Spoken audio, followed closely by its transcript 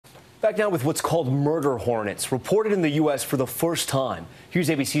Back now with what's called murder hornets, reported in the U.S. for the first time. Here's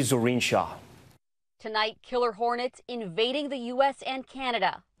ABC's Doreen Shaw. Tonight, killer hornets invading the U.S. and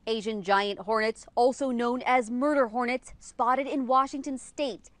Canada. Asian giant hornets, also known as murder hornets, spotted in Washington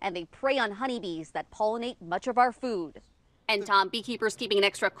state, and they prey on honeybees that pollinate much of our food. And Tom, beekeepers keeping an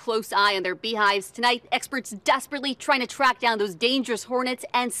extra close eye on their beehives. Tonight, experts desperately trying to track down those dangerous hornets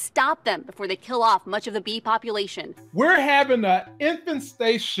and stop them before they kill off much of the bee population. We're having an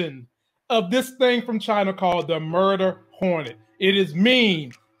infestation of this thing from China called the murder hornet. It is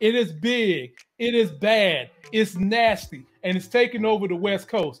mean, it is big, it is bad, it's nasty, and it's taking over the West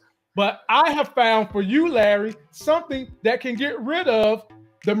Coast. But I have found for you, Larry, something that can get rid of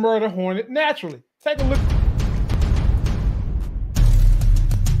the murder hornet naturally. Take a look.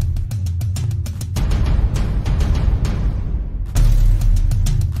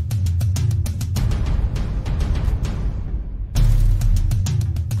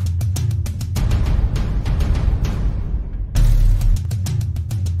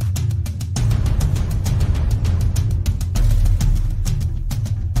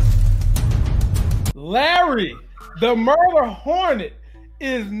 Larry, the murder hornet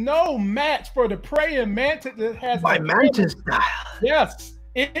is no match for the praying mantis that has my Mantis style. Yes,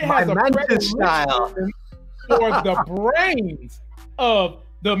 it has a Mantis style for the brains of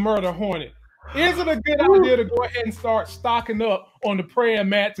the murder hornet. Is it a good idea to go ahead and start stocking up on the praying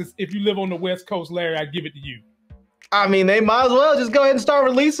mantis if you live on the West Coast, Larry? I give it to you. I mean, they might as well just go ahead and start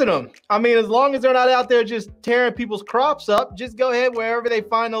releasing them. I mean, as long as they're not out there just tearing people's crops up, just go ahead wherever they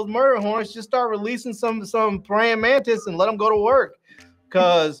find those murder hornets, just start releasing some praying mantis and let them go to work.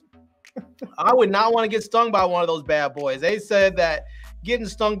 Because I would not want to get stung by one of those bad boys. They said that getting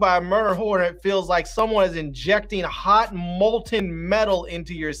stung by a murder hornet feels like someone is injecting hot molten metal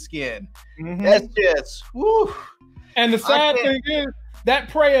into your skin. That's just, woo. And the sad thing is, that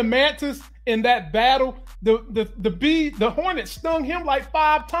praying mantis in that battle, the hornet stung him like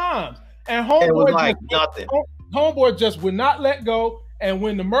 5 times, and homeboy just would not let go. And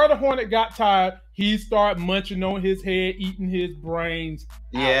when the murder hornet got tired, he started munching on his head, eating his brains.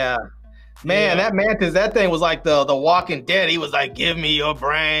 Yeah, man, that mantis, that thing was like the Walking Dead. He was like, "Give me your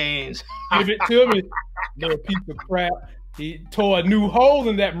brains, give it to me, little piece of crap." He tore a new hole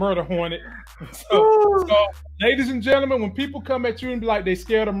in that murder hornet. So, ladies and gentlemen, when people come at you and be like they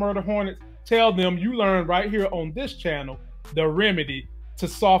scared of murder hornets, tell them you learn right here on this channel the remedy to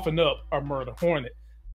soften up a murder hornet.